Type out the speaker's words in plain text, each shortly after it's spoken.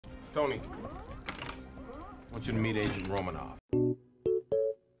Tony, I want you to meet Agent Romanoff. We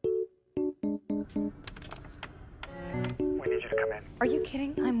need you to come in. Are you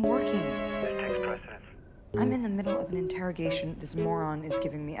kidding? I'm working. This takes precedence. I'm in the middle of an interrogation. This moron is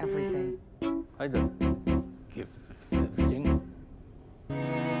giving me everything. I don't give everything.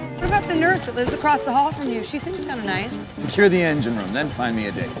 What about the nurse that lives across the hall from you? She seems kind of nice. Secure the engine room, then find me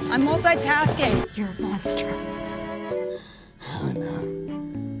a date. I'm multitasking. You're a monster. Oh, no.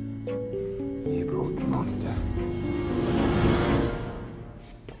 You brought the monster.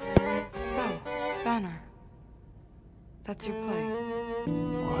 So, Banner. That's your play.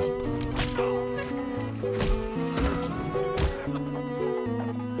 What?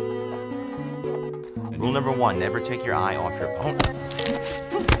 Rule number 1, never take your eye off your opponent.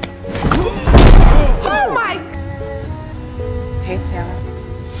 Oh my! Hey, Sarah.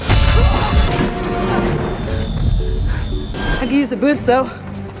 I could use a boost, though.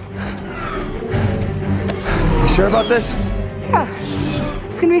 You sure about this? Yeah,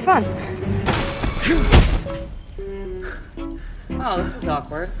 it's gonna be fun. Oh, this is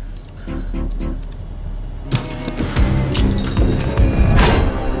awkward.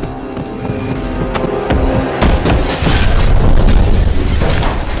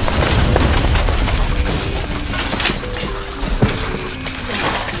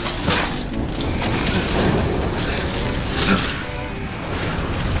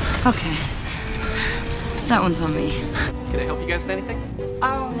 Okay. That one's on me. Can I help you guys with anything?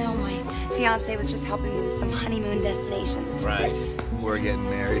 Oh, no, my fiance was just helping me with some honeymoon destinations. Right. We're getting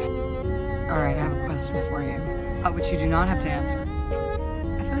married. All right, I have a question for you, which you do not have to answer.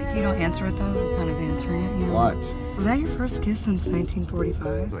 I feel like if you don't answer it, though, you're kind of answering it, you know? What? Was that your first kiss since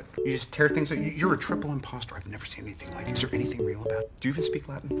 1945? What? You just tear things up. You're a triple imposter. I've never seen anything like it. Is there anything real about it? Do you even speak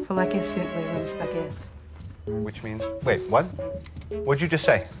Latin? Feleque sunt rerum species. Which means... Wait, what? What'd you just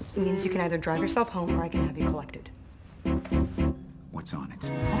say? It means you can either drive yourself home or I can have you collected. What's on it?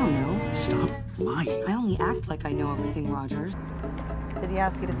 I don't know. Stop lying. I only act like I know everything, Rogers. Did he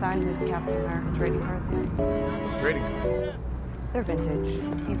ask you to sign his Captain America trading cards yet? Trading cards? They're vintage.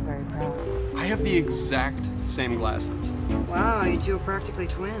 He's very proud. I have the exact same glasses. Wow, you two are practically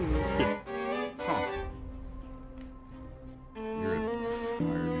twins. Huh. You're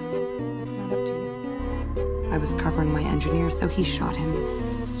fired. That's not up to you. I was covering my engineer, so he shot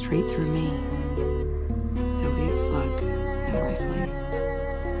him straight through me. Soviet slug, no rifling.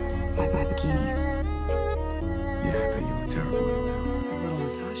 Bye-bye bikinis. Yeah, I bet you look terrible in them How's little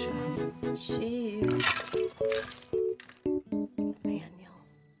Natasha? She... Daniel.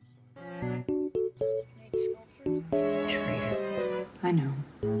 Traitor. I know.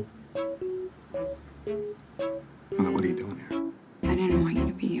 now. Well, what are you doing here? I didn't want you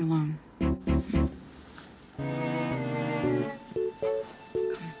to be alone.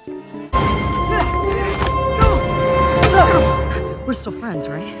 We're still friends,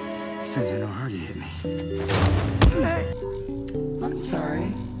 right? Depends on how hard you hit me. I'm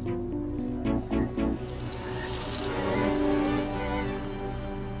sorry.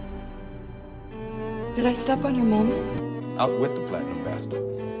 Did I step on your moment? Out with the platinum bastard.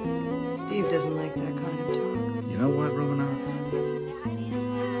 Steve doesn't like that kind of talk. You know what, Romanoff?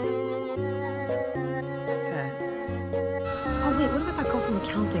 Fat. Oh, wait, what about that girl from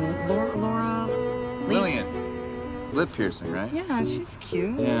accounting? Laura? Lillian. Lip piercing, right? Yeah, she's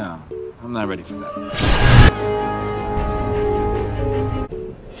cute. Yeah. I'm not ready for that.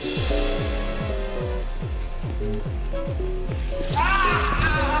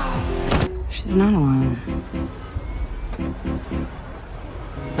 She's not alone.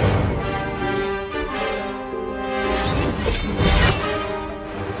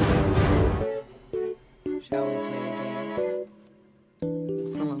 Shall we play a game?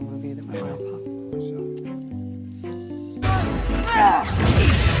 It's from a movie that was real popular.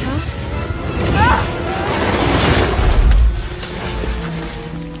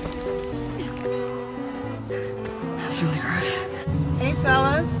 That's really gross. Hey,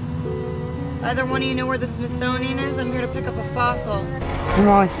 fellas. Either one of you know where the Smithsonian is? I'm here to pick up a fossil. I'm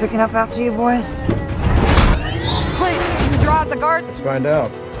always picking up after you boys. Wait, can you draw out the guards? Let's find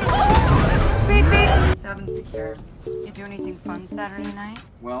out. Beep, beep. 7 secure. You do anything fun Saturday night?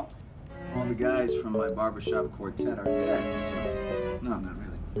 Well, all the guys from my barbershop quartet are dead, so... No, not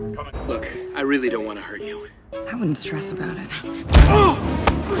really. Look, I really don't want to hurt you. I wouldn't stress about it.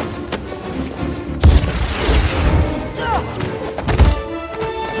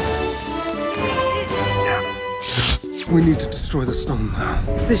 We need to destroy the stone now.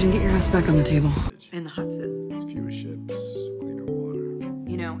 Vision, get your ass back on the table. In the hot seat. Fewer ships, cleaner water.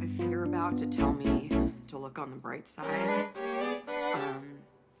 You know, if you're about to tell me to look on the bright side,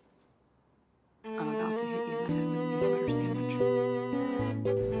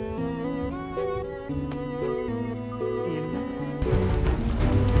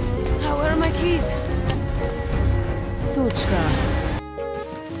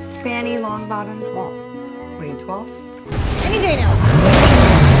 Fanny Longbottom. What are you, 12? Any day now.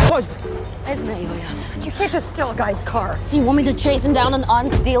 What? You can't just steal a guy's car. So you want me to chase him down and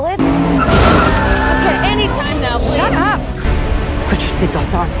unsteal it? Okay, anytime now, please. Shut up! Put your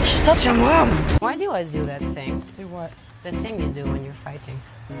seatbelts on. Such a mom. Why do you always do that thing? Do what? That thing you do when you're fighting.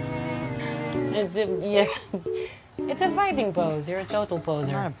 It's a fighting pose. You're a total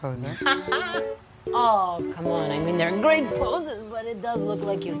poser. I'm not a poser. Oh, come on. I mean, they're great poses, but it does look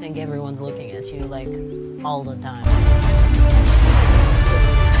like you think everyone's looking at you, like, all the time.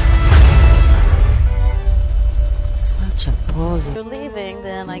 Such a poser. If you're leaving,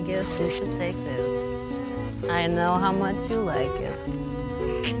 then I guess you should take this. I know how much you like it.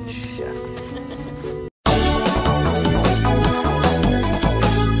 Shucks.